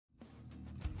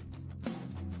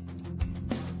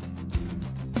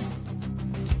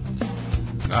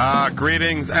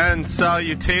Greetings and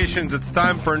salutations. It's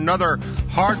time for another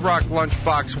Hard Rock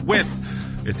Lunchbox with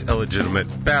its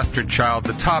illegitimate bastard child,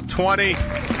 the Top 20. Today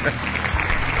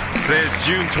is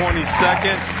June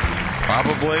 22nd,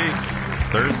 probably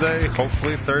Thursday,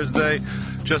 hopefully Thursday,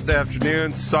 just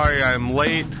afternoon. Sorry I'm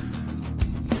late.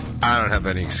 I don't have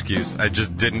any excuse. I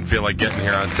just didn't feel like getting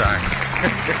here on time.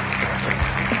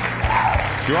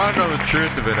 If you want to know the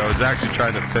truth of it, I was actually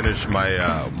trying to finish my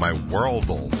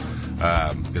Wordle.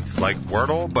 It's like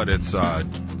Wordle, but it's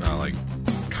like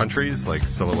countries, like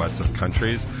silhouettes of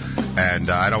countries. And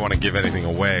I don't want to give anything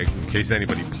away in case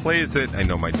anybody plays it. I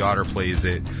know my daughter plays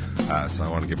it, so I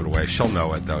want to give it away. She'll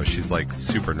know it, though. She's like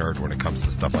super nerd when it comes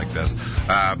to stuff like this.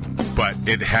 But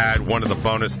it had one of the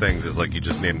bonus things is like you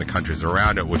just name the countries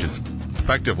around it, which is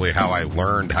effectively how I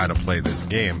learned how to play this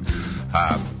game.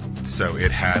 So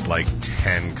it had like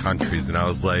 10 countries, and I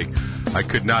was like, I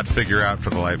could not figure out for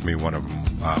the life of me what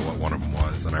one of them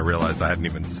was. And I realized I hadn't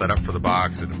even set up for the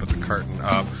box, didn't put the curtain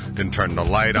up, didn't turn the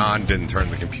light on, didn't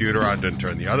turn the computer on, didn't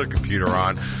turn the other computer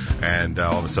on, and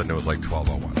all of a sudden it was like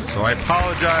 12:01. So I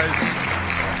apologize.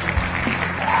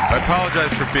 I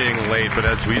apologize for being late, but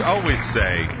as we always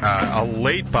say, a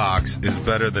late box is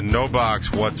better than no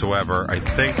box whatsoever. I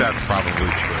think that's probably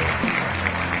true.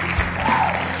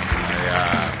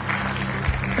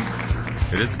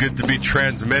 It is good to be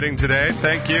transmitting today.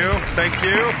 Thank you. Thank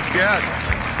you.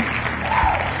 Yes.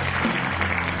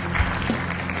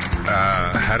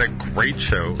 Had a great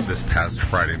show this past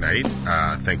Friday night.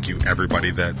 Thank you,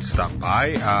 everybody that stopped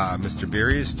by. Mr.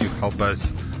 Beeries, to help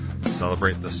us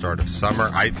celebrate the start of summer.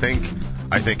 I think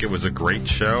it was a great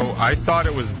show. I thought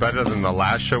it was better than the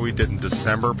last show we did in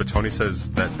December, but Tony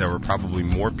says that there were probably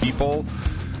more people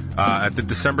at the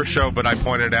December show, but I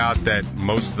pointed out that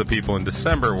most of the people in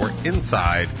December were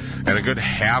inside, and a good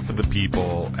half of the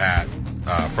people at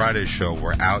Friday's show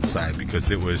were outside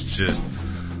because it was just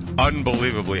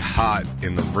unbelievably hot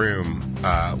in the room,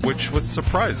 which was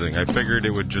surprising. I figured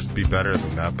it would just be better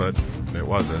than that, but it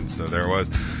wasn't. So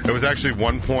it was actually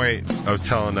one point. I was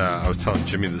telling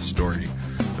Jimmy the story.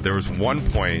 But there was one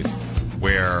point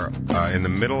where in the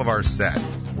middle of our set,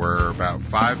 were about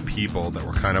 5 people that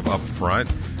were kind of up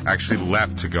front actually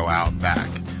left to go out back,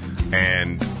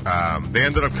 and they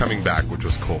ended up coming back, which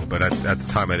was cool, but at the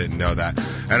time I didn't know that.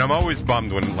 And I'm always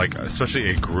bummed when, like, especially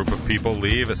a group of people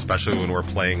leave, especially when we're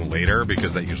playing later,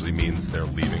 because that usually means they're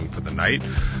leaving for the night.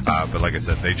 But like I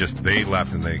said, they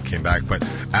left and they came back, but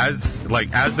as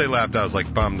they left, I was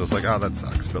like bummed. I was like, oh, that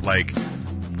sucks. But like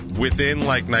within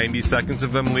like 90 seconds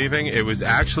of them leaving, it was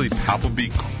actually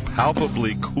palpably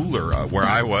cooler where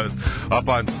I was up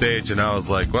on stage, and I was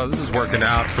like, well, this is working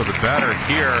out for the better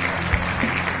here.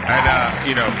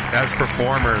 And as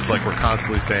performers, like, we're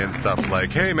constantly saying stuff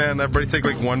like, hey man, everybody take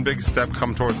like one big step,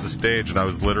 come towards the stage. And I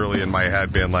was literally in my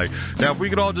head being like, now if we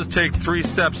could all just take 3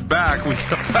 steps back, we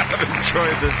could have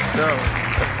enjoyed this show.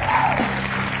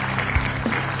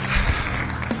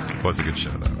 It was a good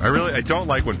show though. I don't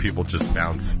like when people just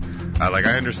bounce. I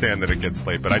understand that it gets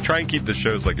late, but I try and keep the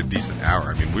shows like a decent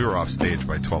hour. I mean, we were off stage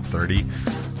by 12:30,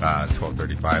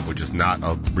 12:35, which is not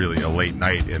really a late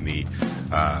night in the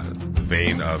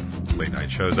vein of late night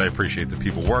shows. I appreciate that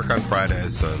people work on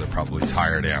Fridays, so they're probably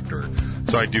tired after.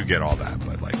 So I do get all that,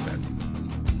 but like that,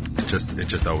 it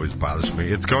just always bothers me.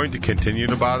 It's going to continue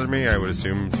to bother me, I would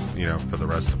assume, for the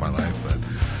rest of my life. But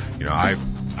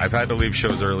I've had to leave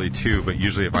shows early too. But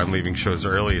usually, if I'm leaving shows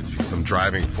early, it's because I'm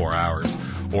driving 4 hours.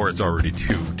 Or it's already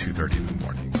 2:30 in the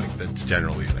morning. Like, that's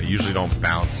generally it. I usually don't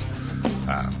bounce,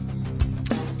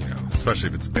 especially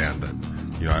if it's a band that,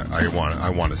 I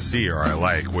want to see or I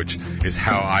like, which is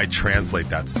how I translate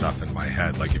that stuff in my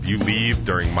head. Like, if you leave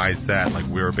during my set, like,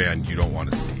 we're a band you don't want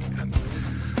to see, and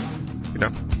it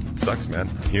sucks, man.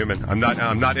 I'm human. I'm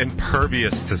not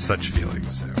impervious to such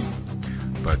feelings. So.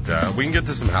 But we can get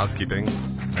to some housekeeping.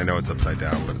 I know it's upside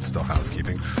down, but it's still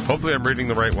housekeeping. Hopefully, I'm reading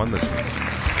the right one this week.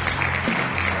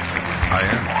 I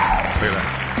am. Look at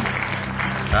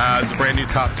that. There's a brand new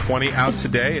Top 20 out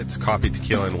today. It's coffee,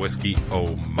 tequila, and whiskey.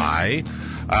 Oh, my.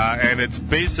 And it's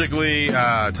basically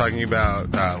talking about,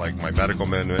 like, my medical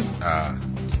minute,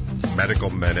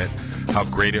 how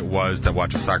great it was to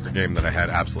watch a soccer game that I had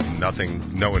absolutely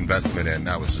no investment in.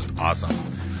 That was just awesome.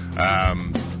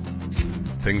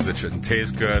 Things that shouldn't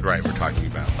taste good. Right, we're talking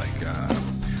about, like...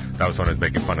 that was when I was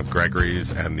making fun of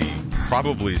Gregory's and the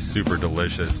probably super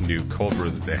delicious new cold brew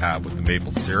that they have with the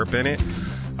maple syrup in it.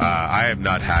 I have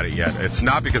not had it yet. It's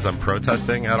not because I'm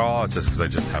protesting at all. It's just because I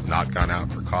just have not gone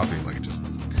out for coffee. Like,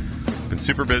 been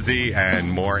super busy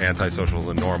and more antisocial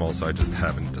than normal, so I just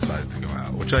haven't decided to go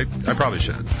out, which I probably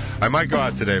should. I might go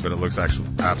out today, but it looks actually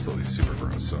absolutely super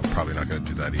gross, so I'm probably not going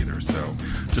to do that either. So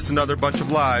just another bunch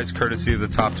of lies, courtesy of the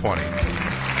top 20.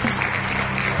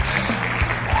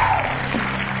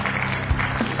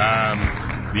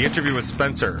 The interview with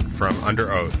Spencer from Under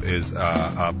Oath is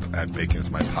up at Bacon Is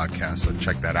My Podcast, so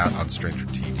check that out on Stranger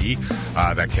TV.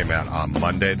 That came out on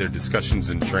Monday. Their discussions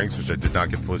and drinks, which I did not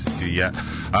get to listen to yet.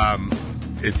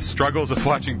 It's struggles of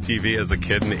watching TV as a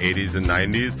kid in the 80s and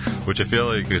 90s, which I feel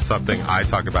like is something I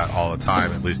talk about all the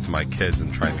time, at least to my kids,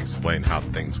 and trying to explain how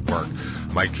things work.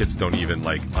 My kids don't even,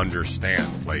 understand,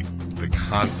 the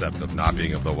concept of not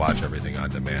being able to watch everything on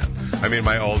demand. I mean,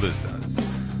 my oldest does.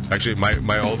 Actually,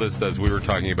 my oldest does. We were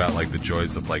talking about the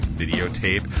joys of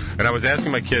videotape, and I was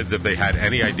asking my kids if they had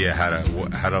any idea how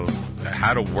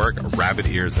to work a rabbit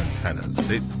ears antennas.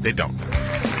 They don't.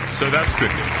 So that's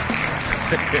good news.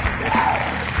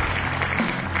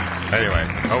 Anyway,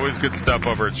 always good stuff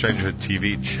over at Stranger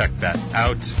TV. Check that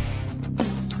out.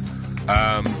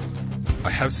 I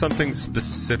have something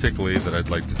specifically that I'd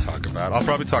like to talk about. I'll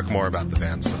probably talk more about the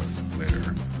band stuff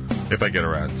later if I get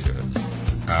around to it.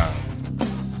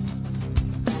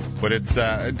 But it's,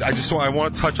 I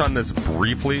want to touch on this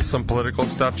briefly, some political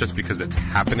stuff, just because it's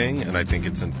happening, and I think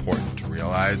it's important to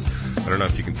realize. I don't know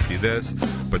if you can see this,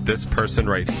 but this person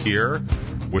right here,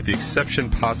 with the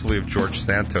exception possibly of George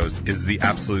Santos, is the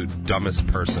absolute dumbest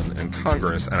person in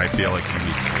Congress, and I feel like you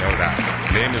need to know that.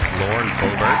 Her name is Lauren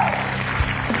Boebert.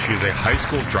 She's a high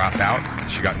school dropout.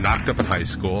 She got knocked up in high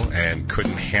school and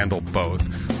couldn't handle both.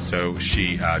 So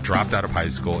she dropped out of high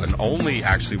school and only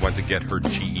actually went to get her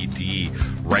GED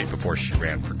right before she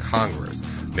ran for Congress.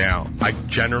 Now, I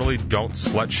generally don't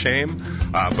slut shame,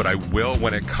 but I will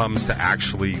when it comes to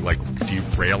actually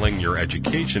derailing your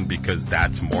education, because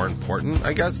that's more important,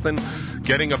 I guess, than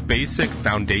getting a basic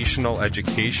foundational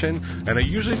education. And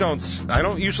I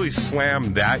don't usually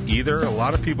slam that either. A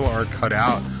lot of people aren't cut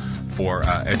out for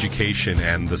education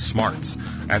and the smarts,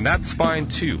 and that's fine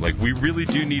too. We really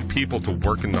do need people to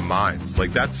work in the mines.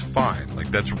 That's fine.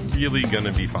 That's really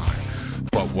gonna be fine.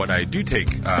 But what I do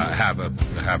have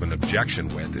an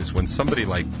objection with is when somebody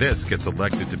like this gets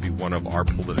elected to be one of our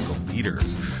political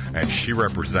leaders, and she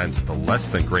represents the less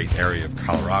than great area of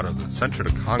Colorado that's sent her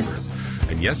to Congress.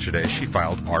 And yesterday she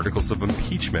filed articles of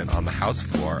impeachment on the House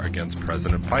floor against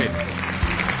President Biden.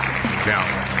 Now,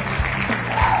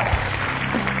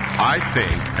 I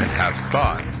think and have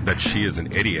thought that she is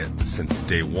an idiot since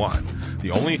day one. The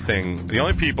only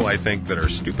people I think that are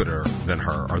stupider than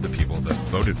her are the people that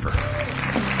voted for her.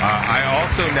 I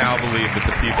also now believe that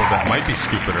the people that might be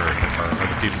stupider than her are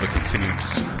the people that continue to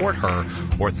support her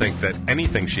or think that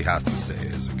anything she has to say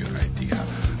is a good idea.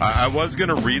 I was going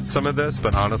to read some of this,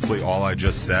 but honestly, all I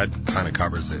just said kind of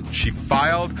covers it. She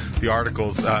filed the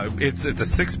articles. It's a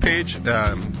six-page.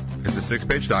 It's a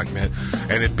six-page document,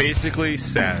 and it basically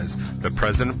says that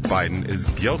President Biden is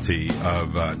guilty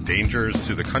of dangers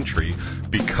to the country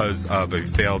because of a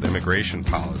failed immigration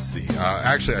policy.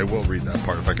 Actually, I will read that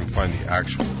part if I can find the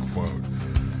actual quote.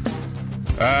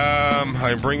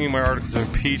 I'm bringing my articles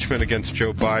of impeachment against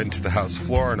Joe Biden to the House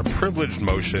floor in a privileged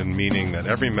motion, meaning that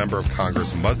every member of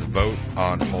Congress must vote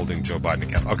on holding Joe Biden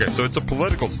accountable. Okay, so it's a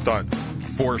political stunt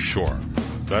for sure.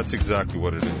 That's exactly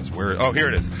what it is. Here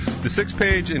it is. The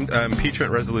six-page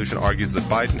impeachment resolution argues that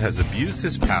Biden has abused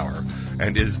his power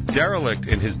and is derelict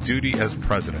in his duty as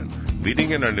president,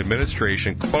 leading in an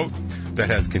administration, quote, that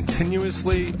has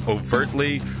continuously,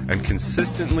 overtly, and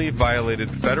consistently violated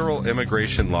federal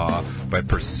immigration law by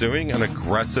pursuing an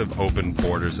aggressive open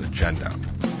borders agenda.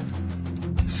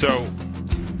 So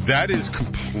that is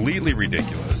completely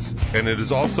ridiculous, and it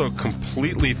is also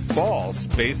completely false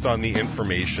based on the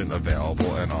information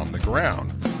available and on the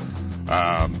ground.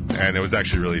 And it was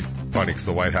actually really funny because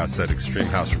the White House said extreme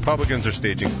House Republicans are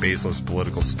staging baseless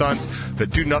political stunts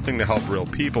that do nothing to help real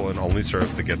people and only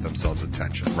serve to get themselves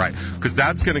attention, right? Because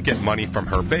that's going to get money from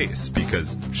her base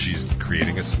because she's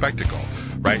creating a spectacle,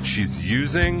 right? She's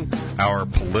using our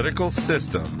political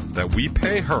system that we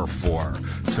pay her for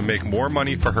to make more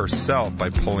money for herself by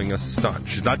pulling a stunt.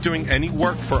 She's not doing any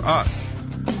work for us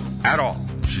at all.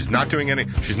 She's not doing any.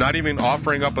 She's not even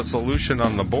offering up a solution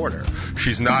on the border.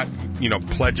 She's not,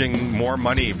 pledging more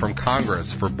money from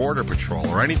Congress for Border Patrol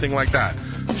or anything like that.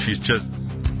 She's just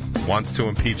wants to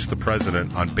impeach the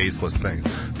president on baseless things.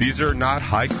 These are not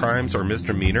high crimes or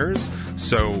misdemeanors,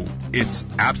 so it's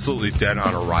absolutely dead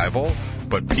on arrival.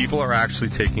 But people are actually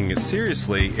taking it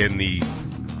seriously in the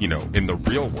in the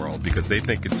real world because they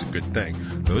think it's a good thing.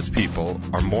 Those people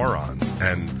are morons,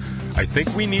 and I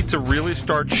think we need to really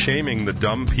start shaming the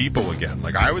dumb people again.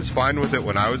 Like, I was fine with it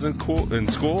when I was in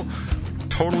school.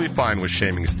 Totally fine with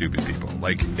shaming stupid people.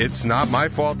 Like, it's not my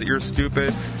fault that you're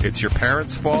stupid. It's your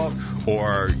parents' fault,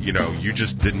 or, you know, you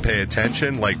just didn't pay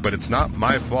attention. Like, but it's not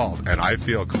my fault, and I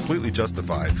feel completely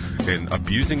justified in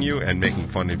abusing you and making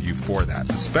fun of you for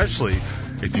that, especially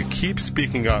if you keep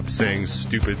speaking up saying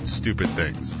stupid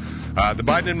things. The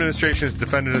Biden administration has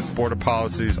defended its border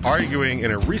policies, arguing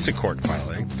in a recent court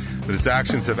filing that its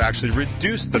actions have actually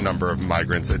reduced the number of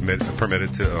migrants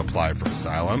permitted to apply for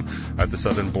asylum at the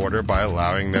southern border by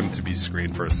allowing them to be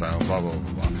screened for asylum, blah, blah,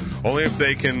 blah, blah. Only if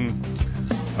they can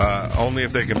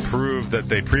prove that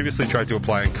they previously tried to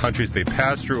apply in countries they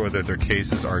passed through, or that their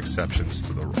cases are exceptions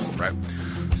to the rule, right?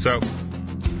 So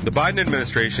the Biden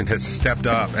administration has stepped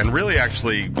up and really,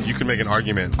 actually, you can make an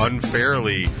argument,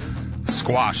 unfairly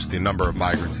squash the number of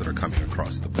migrants that are coming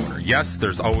across the border. Yes,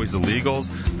 there's always illegals.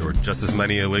 There were just as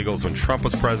many illegals when Trump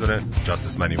was president, just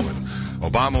as many when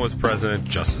Obama was president,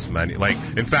 just as many. Like,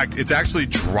 in fact, it's actually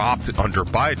dropped under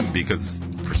Biden because,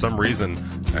 for some reason,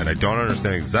 and I don't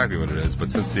understand exactly what it is,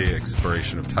 but since the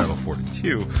expiration of Title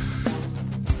 42,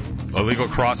 illegal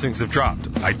crossings have dropped.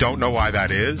 I don't know why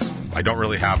that is. I don't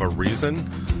really have a reason.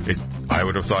 I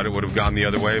would have thought it would have gone the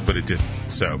other way, but it didn't.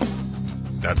 So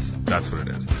that's what it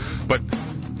is. But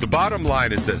the bottom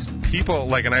line is this. People,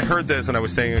 like, and I heard this, and I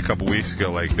was saying a couple weeks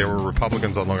ago, like, there were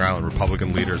Republicans on Long Island,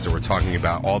 Republican leaders that were talking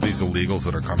about all these illegals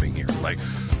that are coming here. Like,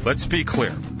 let's be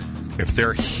clear. If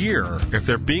they're here, if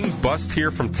they're being bussed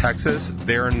here from Texas,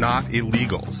 they're not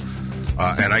illegals.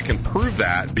 And I can prove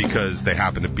that because they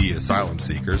happen to be asylum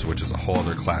seekers, which is a whole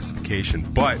other classification.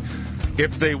 But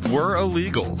if they were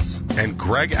illegals and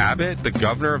Greg Abbott, the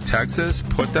governor of Texas,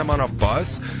 put them on a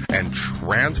bus and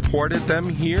transported them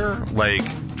here, like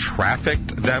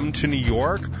trafficked them to New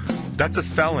York, that's a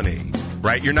felony,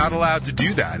 right? You're not allowed to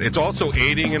do that. It's also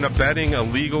aiding and abetting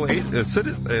illegal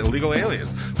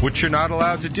aliens, which you're not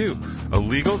allowed to do.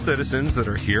 Illegal citizens that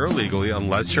are here illegally,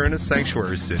 unless you're in a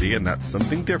sanctuary city, and that's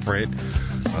something different.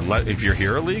 If you're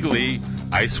here illegally,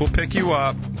 ICE will pick you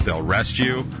up, they'll arrest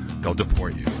you, they'll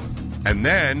deport you. And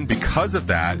then, because of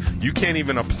that, you can't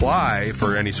even apply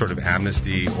for any sort of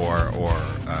amnesty or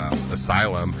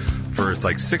asylum for, it's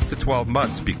like 6 to 12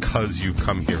 months because you've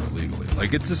come here illegally.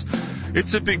 Like,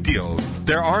 it's a big deal.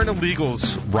 There aren't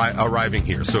illegals arriving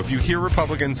here. So if you hear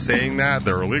Republicans saying that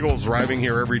there are illegals arriving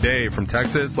here every day from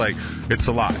Texas, like, it's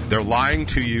a lie. They're lying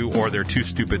to you, or they're too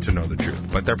stupid to know the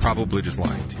truth. But they're probably just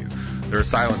lying to you. They're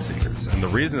asylum seekers. And the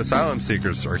reason asylum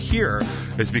seekers are here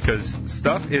is because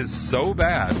stuff is so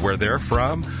bad where they're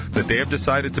from that they have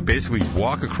decided to basically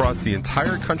walk across the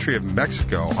entire country of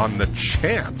Mexico on the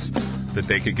chance that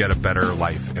they could get a better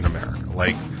life in America.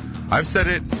 Like, I've said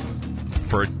it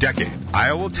for a decade.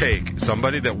 I will take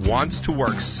somebody that wants to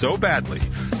work so badly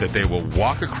that they will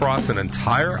walk across an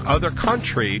entire other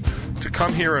country to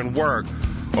come here and work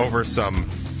over some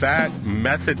fat,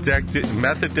 meth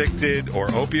addicted or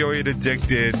opioid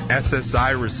addicted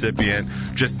SSI recipient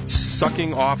just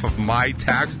sucking off of my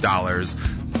tax dollars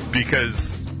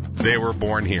because they were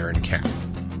born here in Canada.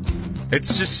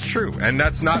 It's just true. And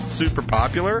that's not super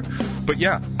popular. But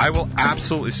yeah, I will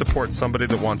absolutely support somebody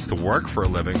that wants to work for a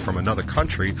living from another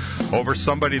country over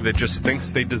somebody that just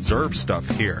thinks they deserve stuff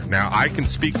here. Now, I can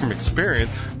speak from experience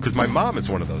because my mom is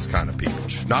one of those kind of people.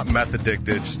 She's not meth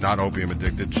addicted. She's not opium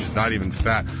addicted. She's not even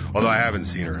fat, although I haven't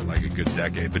seen her in like a good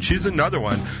decade. But she's another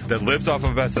one that lives off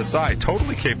of SSI,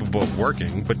 totally capable of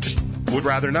working, but just would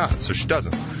rather not. So she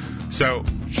doesn't. So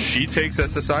she takes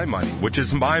SSI money, which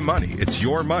is my money. It's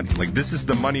your money. Like, this is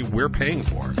the money we're paying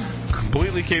for.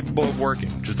 Completely capable of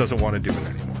working, just doesn't want to do it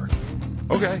anymore.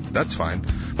 Okay, that's fine.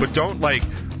 But don't, like,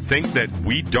 think that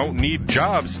we don't need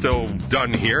jobs still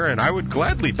done here, and I would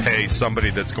gladly pay somebody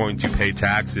that's going to pay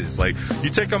taxes. Like, you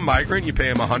take a migrant, you pay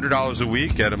him $100 a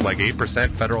week, get him, like,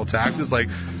 8% federal taxes, like,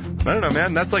 I don't know,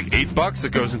 man. That's like $8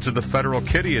 that goes into the federal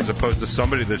kitty as opposed to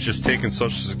somebody that's just taking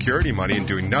Social Security money and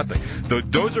doing nothing.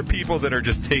 Those are people that are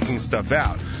just taking stuff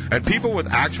out. And people with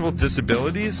actual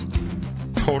disabilities,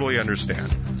 totally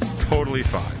understand. Totally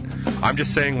fine. I'm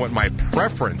just saying what my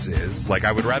preference is. Like,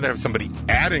 I would rather have somebody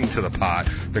adding to the pot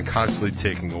than constantly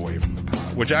taking away from the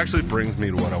pot. Which actually brings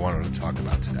me to what I wanted to talk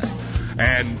about today.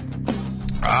 And,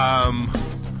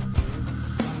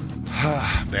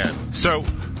 man. So,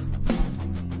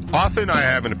 often I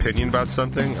have an opinion about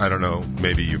something. I don't know,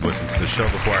 maybe you've listened to the show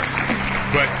before.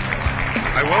 But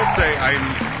I will say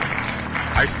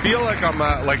I feel like I'm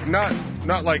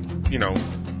not like, you know,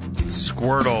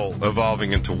 Squirtle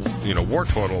evolving into, you know,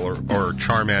 Wartortle or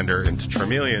Charmander into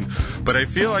Charmeleon, but I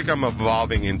feel like I'm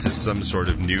evolving into some sort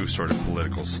of new sort of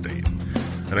political state.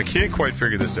 and I can't quite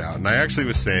figure this out. And I actually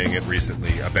was saying it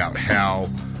recently about how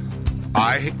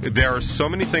there are so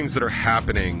many things that are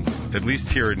happening, at least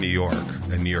here in New York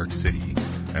and New York City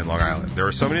and Long Island. There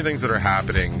are so many things that are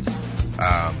happening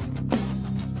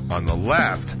on the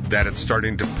left that it's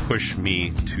starting to push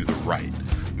me to the right.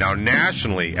 Now,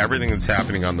 nationally, everything that's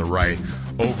happening on the right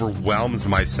overwhelms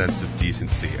my sense of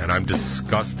decency, and I'm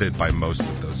disgusted by most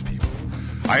of those people.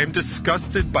 I am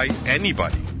disgusted by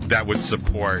anybody that would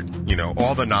support,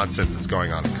 all the nonsense that's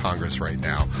going on in Congress right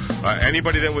now.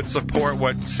 Anybody that would support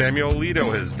what Samuel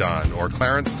Alito has done or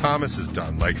Clarence Thomas has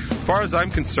done. Like, as far as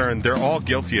I'm concerned, they're all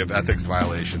guilty of ethics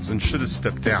violations and should have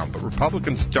stepped down, but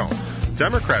Republicans don't.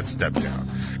 Democrats step down.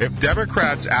 If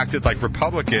Democrats acted like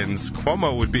Republicans,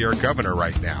 Cuomo would be our governor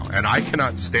right now, and I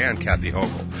cannot stand Kathy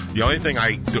Hochul. The only thing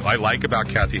I like about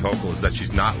Kathy Hochul is that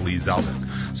she's not Lee Zeldin.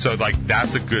 So,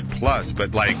 that's a good plus,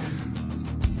 but,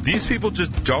 these people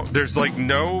just don't, there's,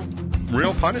 no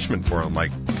real punishment for him,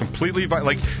 completely,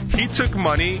 he took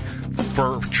money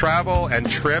for travel and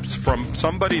trips from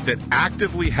somebody that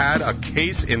actively had a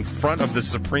case in front of the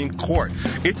Supreme Court.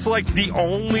 It's, the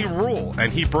only rule,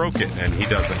 and he broke it, and he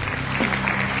doesn't.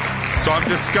 So I'm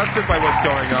disgusted by what's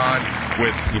going on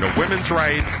with, women's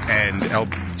rights and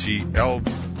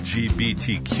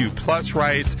LGBTQ plus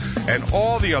rights and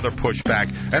all the other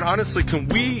pushback. And honestly, can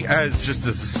we as just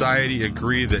a society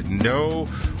agree that no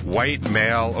white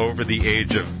male over the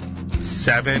age of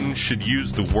 7 should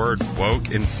use the word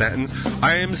woke in sentence?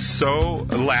 I am so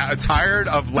tired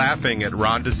of laughing at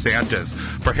Ron DeSantis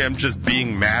for him just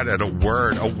being mad at a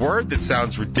word that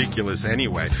sounds ridiculous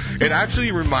anyway. It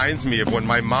actually reminds me of when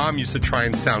my mom used to try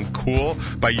and sound cool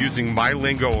by using my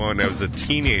lingo when I was a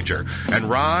teenager. And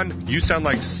Ron, you sound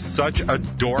like such a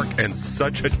dork and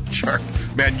such a jerk.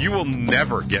 Man, you will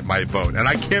never get my vote. And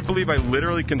I can't believe I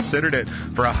literally considered it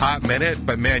for a hot minute,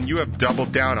 but man, you have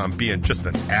doubled down on being just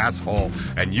an asshole.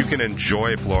 And you can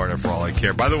enjoy Florida for all I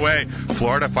care. By the way,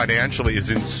 Florida financially is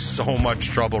in so much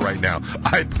trouble right now.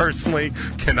 I personally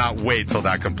cannot wait till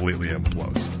that completely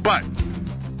implodes. But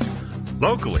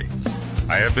locally,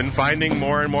 I have been finding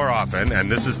more and more often,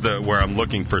 and this is where I'm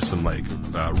looking for some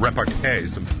repartee,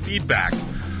 some feedback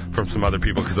from some other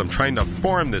people because I'm trying to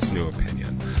form this new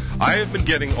opinion. I have been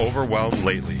getting overwhelmed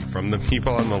lately from the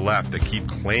people on the left that keep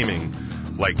claiming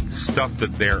stuff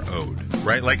that they're owed,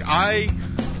 right? I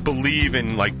believe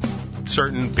in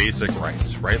certain basic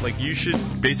rights, right?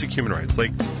 Basic human rights,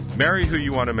 marry who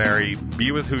you want to marry,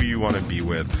 be with who you want to be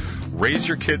with, raise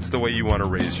your kids the way you want to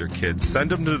raise your kids,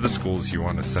 send them to the schools you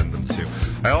want to send them to.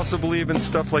 I also believe in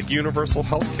stuff like universal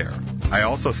health care. I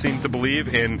also seem to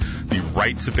believe in the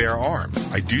right to bear arms.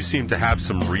 I do seem to have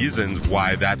some reasons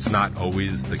why that's not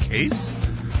always the case.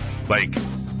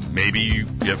 Maybe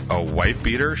if a wife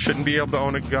beater shouldn't be able to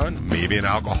own a gun. Maybe an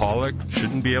alcoholic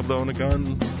shouldn't be able to own a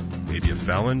gun. Maybe a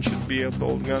felon shouldn't be able to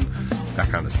own a gun. That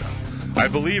kind of stuff. I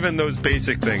believe in those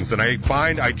basic things, and I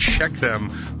find I check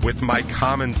them with my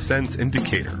common sense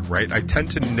indicator, right? I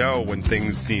tend to know when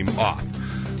things seem off.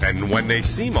 And when they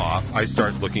seem off, I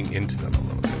start looking into them a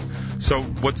little bit. So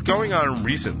what's going on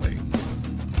recently,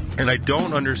 and I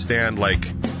don't understand,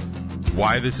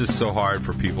 why this is so hard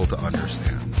for people to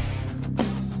understand.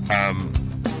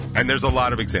 And there's a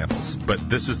lot of examples, but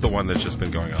this is the one that's just been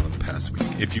going on in the past week.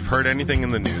 If you've heard anything in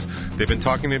the news, they've been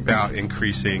talking about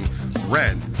increasing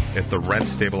rent at the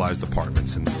rent-stabilized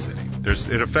apartments in the city.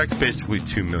 It affects basically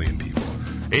 2 million people.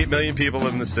 8 million people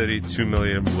live in the city, 2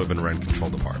 million live in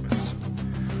rent-controlled apartments.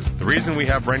 The reason we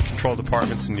have rent-controlled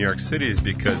apartments in New York City is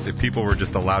because if people were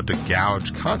just allowed to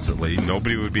gouge constantly,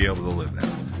 nobody would be able to live there.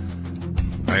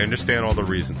 I understand all the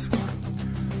reasons for it.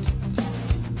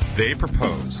 They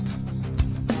proposed,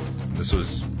 this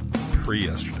was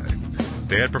pre-yesterday,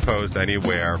 they had proposed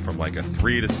anywhere from a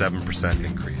 3 to 7%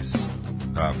 increase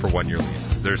for 1-year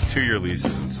leases. There's 2-year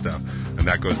leases and stuff, and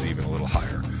that goes even a little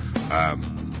higher.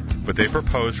 But they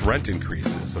proposed rent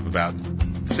increases of about,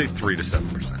 say, 3 to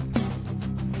 7%.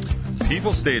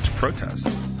 People staged protests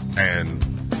and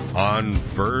on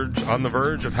the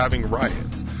verge of having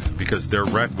riots because their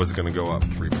rent was going to go up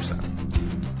 3%.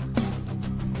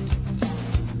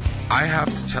 I have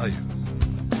to tell you,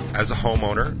 as a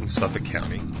homeowner in Suffolk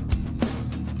County,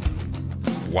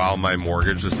 while my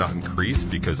mortgage does not increase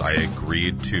because I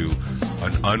agreed to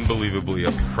an unbelievably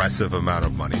oppressive amount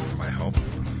of money for my home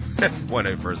when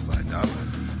I first signed up,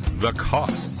 the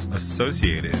costs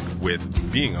associated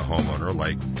with being a homeowner,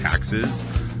 like taxes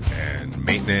and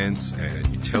maintenance and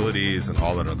utilities and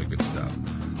all that other good stuff,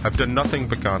 have done nothing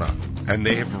but gone up. And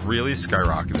they have really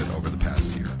skyrocketed over the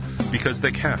past year because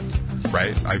they can.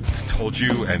 Right? I've told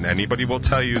you, and anybody will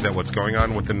tell you, that what's going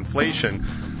on with inflation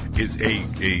is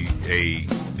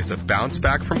it's a bounce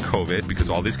back from COVID because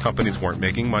all these companies weren't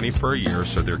making money for a year,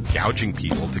 so they're gouging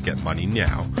people to get money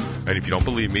now. And if you don't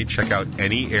believe me, check out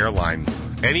any airline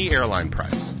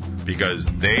price, because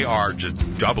they are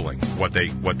just doubling what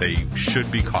they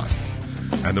should be costing.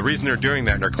 And the reason they're doing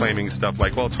that, and they're claiming stuff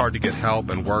like, well, it's hard to get help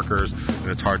and workers,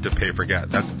 and it's hard to pay for gas.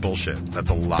 That's bullshit. That's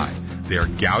a lie. They are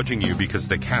gouging you because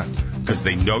they can. Because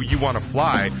they know you want to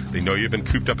fly, they know you've been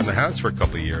cooped up in the house for a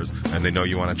couple of years, and they know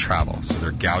you want to travel, so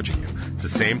they're gouging you. It's the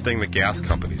same thing that gas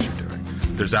companies are doing.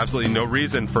 There's absolutely no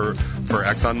reason for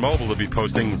ExxonMobil to be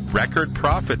posting record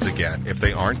profits again if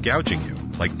they aren't gouging you.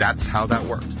 Like, that's how that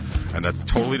works. And that's a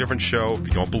totally different show. If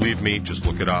you don't believe me, just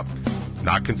look it up.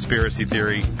 Not conspiracy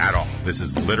theory at all. This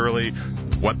is literally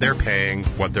what they're paying,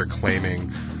 what they're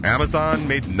claiming. Amazon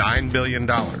made $9 billion.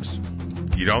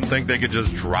 You don't think they could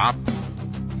just drop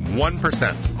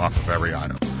 1% off of every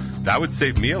item? That would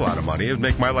save me a lot of money. It would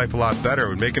make my life a lot better. It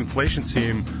would make inflation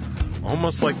seem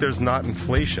almost like there's not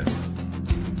inflation.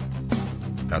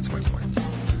 That's my point.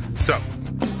 So,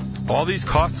 all these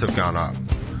costs have gone up.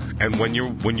 And when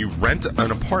you rent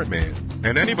an apartment,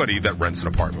 and anybody that rents an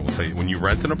apartment will tell you, when you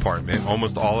rent an apartment,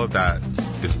 almost all of that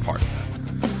is part of that.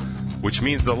 Which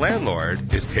means the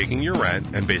landlord is taking your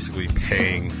rent and basically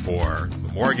paying for the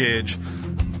mortgage,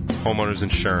 homeowner's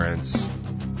insurance,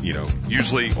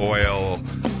 usually oil,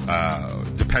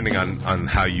 depending on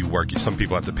how you work. Some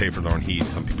people have to pay for their own heat,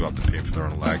 some people have to pay for their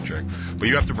own electric. But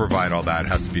you have to provide all that. It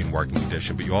has to be in working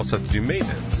condition. But you also have to do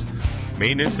maintenance.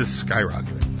 Maintenance is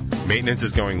skyrocketing. Maintenance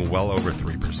is going well over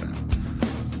 3%.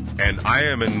 And I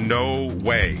am in no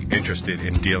way interested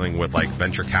in dealing with like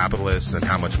venture capitalists and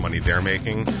how much money they're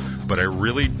making, but I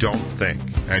really don't think,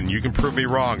 and you can prove me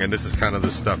wrong, and this is kind of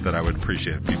the stuff that I would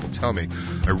appreciate if people tell me,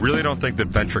 I really don't think that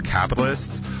venture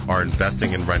capitalists are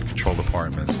investing in rent-controlled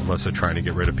apartments unless they're trying to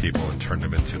get rid of people and turn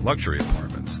them into luxury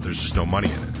apartments. There's just no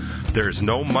money in it. There's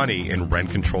no money in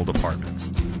rent-controlled apartments.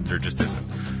 There just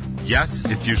isn't. Yes,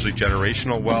 it's usually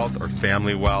generational wealth or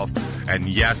family wealth, and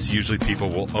yes, usually people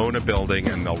will own a building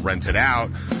and they'll rent it out,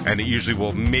 and it usually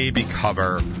will maybe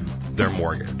cover their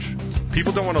mortgage.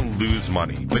 People don't want to lose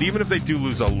money, but even if they do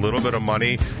lose a little bit of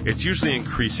money, it's usually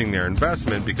increasing their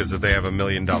investment, because if they have $1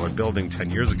 million building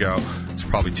 10 years ago, it's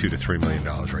probably $2 to $3 million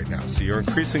right now. So you're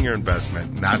increasing your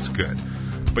investment, and that's good.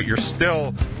 But you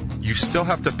still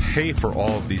have to pay for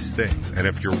all of these things. And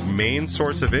if your main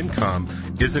source of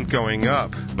income isn't going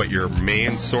up, but your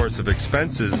main source of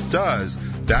expenses does,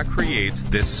 that creates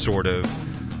this sort of,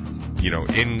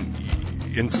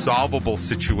 insolvable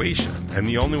situation. And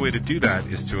the only way to do that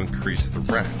is to increase the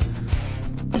rent.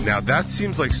 Now, that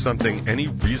seems like something any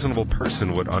reasonable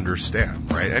person would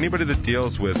understand, right? Anybody that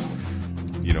deals with,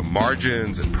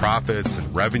 margins and profits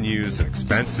and revenues and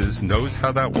expenses knows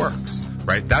how that works,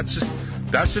 right? That's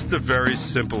just a very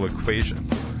simple equation.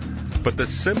 But the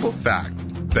simple fact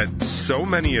that so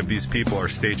many of these people are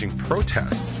staging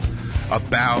protests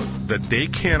about that they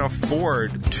can't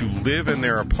afford to live in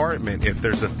their apartment if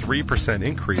there's a 3%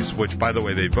 increase, which, by the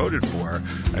way, they voted for,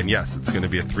 and yes, it's going to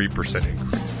be a 3%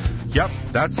 increase. Yep,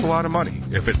 that's a lot of money.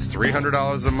 If it's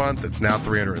 $300 a month, it's now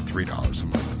 $303 a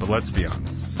month. But let's be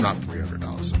honest, it's not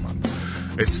 $300 a month.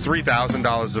 It's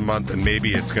 $3,000 a month, and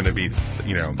maybe it's going to be,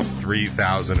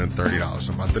 $3,030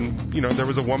 a month. And, there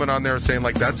was a woman on there saying,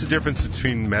 like, that's the difference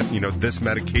between, this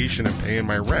medication and paying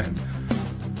my rent.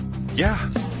 Yeah.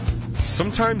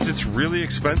 Sometimes it's really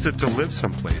expensive to live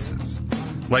some places.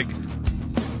 Like,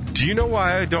 do you know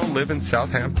why I don't live in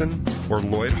Southampton or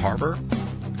Lloyd Harbor?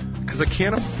 Because I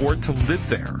can't afford to live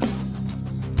there.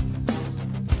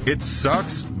 It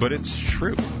sucks, but it's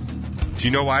true. Do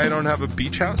you know why I don't have a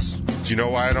beach house? Do you know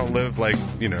why I don't live,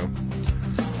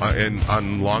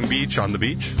 on Long Beach, on the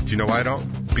beach? Do you know why I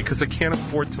don't? Because I can't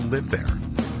afford to live there.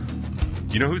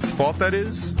 You know whose fault that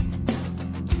is?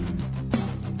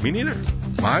 Me neither.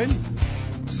 Mine?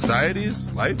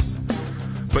 Society's? Life's?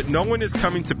 But no one is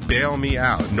coming to bail me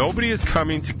out. Nobody is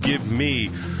coming to give me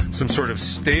some sort of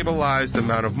stabilized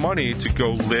amount of money to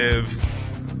go live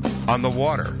on the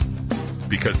water,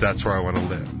 because that's where I want to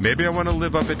live. Maybe I want to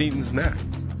live up at Eaton's Neck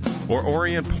or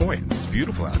Orient Point. It's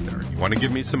beautiful out there. You want to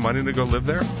give me some money to go live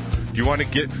there? Do you want to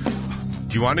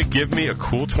give me a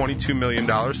cool $22 million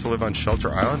to live on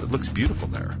Shelter Island? It looks beautiful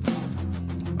there.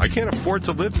 I can't afford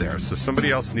to live there, so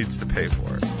somebody else needs to pay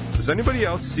for it. Does anybody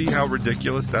else see how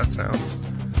ridiculous that sounds?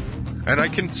 And I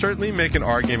can certainly make an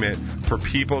argument for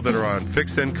people that are on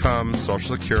fixed income,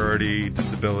 Social Security,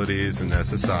 disabilities, and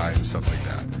SSI and stuff like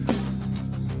that.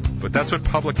 But that's what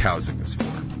public housing is for.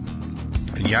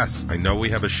 And yes, I know we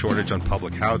have a shortage on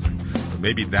public housing, but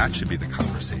maybe that should be the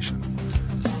conversation.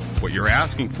 What you're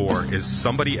asking for is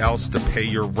somebody else to pay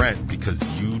your rent because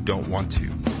you don't want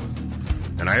to.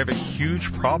 And I have a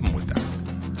huge problem with that.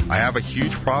 I have a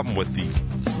huge problem with the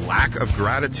lack of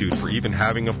gratitude for even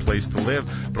having a place to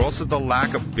live, but also the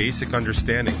lack of basic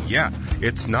understanding. Yeah,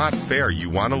 it's not fair. You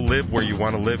want to live where you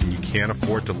want to live, and you can't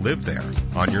afford to live there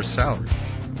on your salary.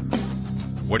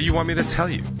 What do you want me to tell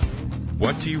you?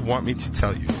 What do you want me to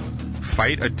tell you?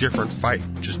 Fight a different fight.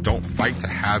 Just don't fight to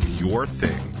have your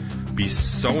thing be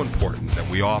so important that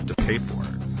we all have to pay for it.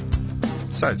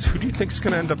 Besides, who do you think is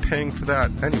going to end up paying for that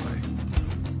anyway?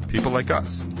 People like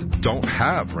us that don't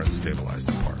have rent-stabilized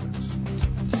apartments.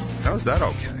 How is that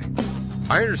okay?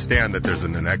 I understand that there's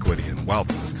an inequity in wealth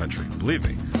in this country. Believe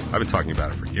me, I've been talking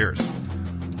about it for years.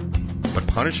 But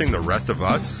punishing the rest of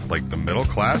us, like the middle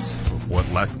class,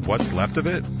 what's left of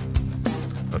it,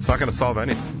 that's not going to solve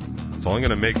anything. It's only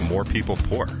going to make more people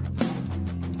poor.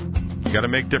 You got to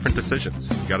make different decisions.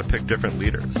 You got to pick different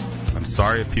leaders. I'm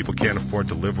sorry if people can't afford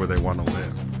to live where they want to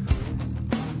live.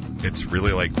 It's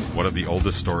really like one of the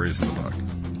oldest stories in the book.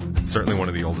 It's certainly one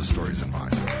of the oldest stories in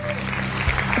mine. So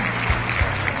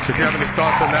if you have any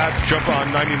thoughts on that, jump on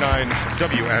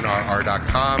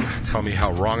 99WNRR.com. Tell me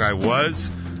how wrong I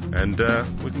was, and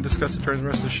we can discuss it during the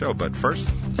rest of the show. But first,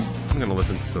 I'm going to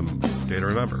listen to some Day to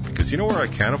Remember, because you know where I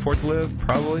can afford to live?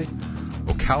 Probably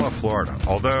Ocala, Florida.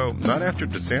 Although, not after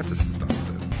DeSantis is done.